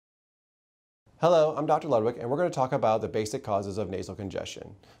Hello, I'm Dr. Ludwick, and we're going to talk about the basic causes of nasal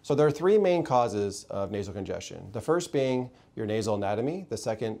congestion. So there are three main causes of nasal congestion. The first being your nasal anatomy, the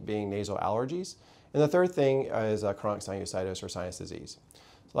second being nasal allergies, and the third thing is chronic sinusitis or sinus disease.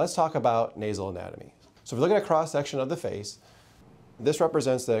 So let's talk about nasal anatomy. So if we look at a cross-section of the face, this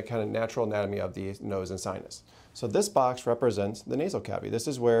represents the kind of natural anatomy of the nose and sinus. So this box represents the nasal cavity. This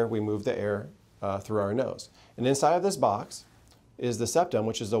is where we move the air through our nose. And inside of this box is the septum,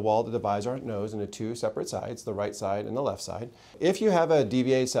 which is the wall that divides our nose into two separate sides, the right side and the left side. If you have a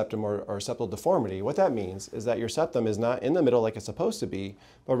deviated septum or septal deformity, what that means is that your septum is not in the middle like it's supposed to be,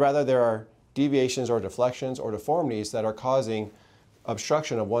 but rather there are deviations or deflections or deformities that are causing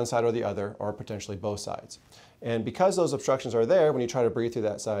obstruction of one side or the other, or potentially both sides. And because those obstructions are there, when you try to breathe through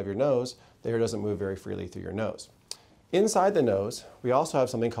that side of your nose, the air doesn't move very freely through your nose. Inside the nose, we also have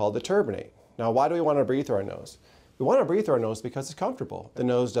something called the turbinate. Now, why do we want to breathe through our nose? We want to breathe through our nose because it's comfortable. The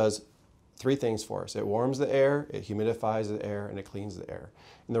nose does three things for us. It warms the air, it humidifies the air, and it cleans the air.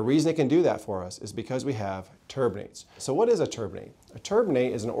 And the reason it can do that for us is because we have turbinates. So what is a turbinate? A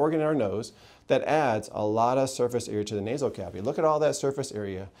turbinate is an organ in our nose that adds a lot of surface area to the nasal cavity. Look at all that surface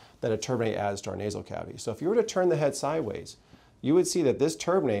area that a turbinate adds to our nasal cavity. So if you were to turn the head sideways, you would see that this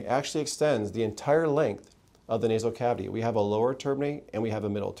turbinate actually extends the entire length of the nasal cavity. We have a lower turbinate and we have a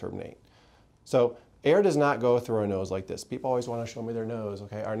middle turbinate. So air does not go through our nose like this. People always want to show me their nose,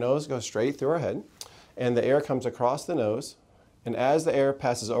 okay? Our nose goes straight through our head, and the air comes across the nose, and as the air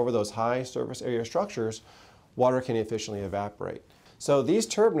passes over those high surface area structures, water can efficiently evaporate. So these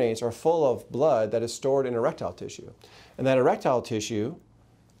turbinates are full of blood that is stored in erectile tissue. And that erectile tissue,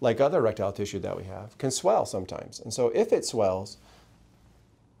 like other erectile tissue that we have, can swell sometimes. And so if it swells,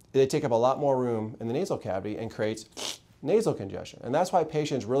 they take up a lot more room in the nasal cavity and creates nasal congestion. And that's why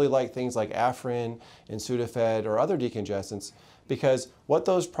patients really like things like Afrin and Sudafed or other decongestants, because what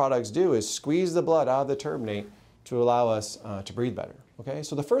those products do is squeeze the blood out of the turbinate to allow us to breathe better. Okay,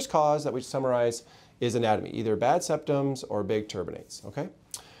 so the first cause that we summarize is anatomy, either bad septums or big turbinates. Okay,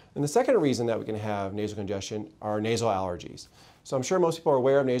 and the second reason that we can have nasal congestion are nasal allergies. So I'm sure most people are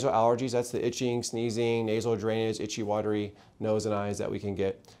aware of nasal allergies. That's the itching, sneezing, nasal drainage, itchy, watery nose and eyes that we can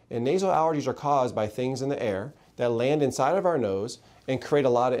get. And nasal allergies are caused by things in the air that land inside of our nose and create a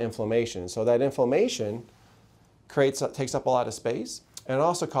lot of inflammation. So that inflammation takes up a lot of space, and it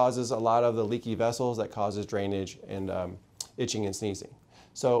also causes a lot of the leaky vessels that causes drainage and itching and sneezing.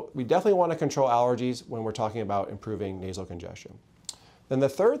 So we definitely want to control allergies when we're talking about improving nasal congestion. Then the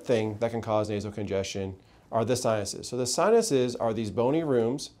third thing that can cause nasal congestion are the sinuses. So the sinuses are these bony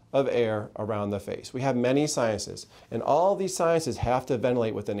rooms of air around the face. We have many sinuses, and all these sinuses have to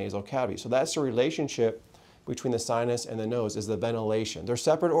ventilate with the nasal cavity. So that's the relationship between the sinus and the nose, is the ventilation. They're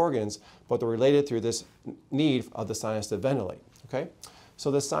separate organs, but they're related through this need of the sinus to ventilate. Okay?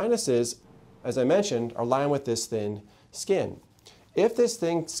 So the sinuses, as I mentioned, are lined with this thin skin. If this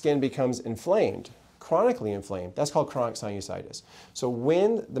thin skin becomes inflamed, chronically inflamed, that's called chronic sinusitis. So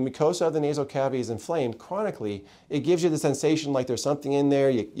when the mucosa of the nasal cavity is inflamed chronically, it gives you the sensation like there's something in there,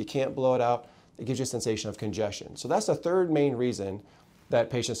 you can't blow it out. It gives you a sensation of congestion. So that's the third main reason that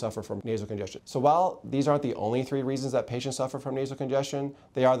patients suffer from nasal congestion. So while these aren't the only three reasons that patients suffer from nasal congestion,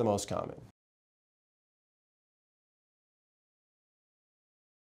 they are the most common.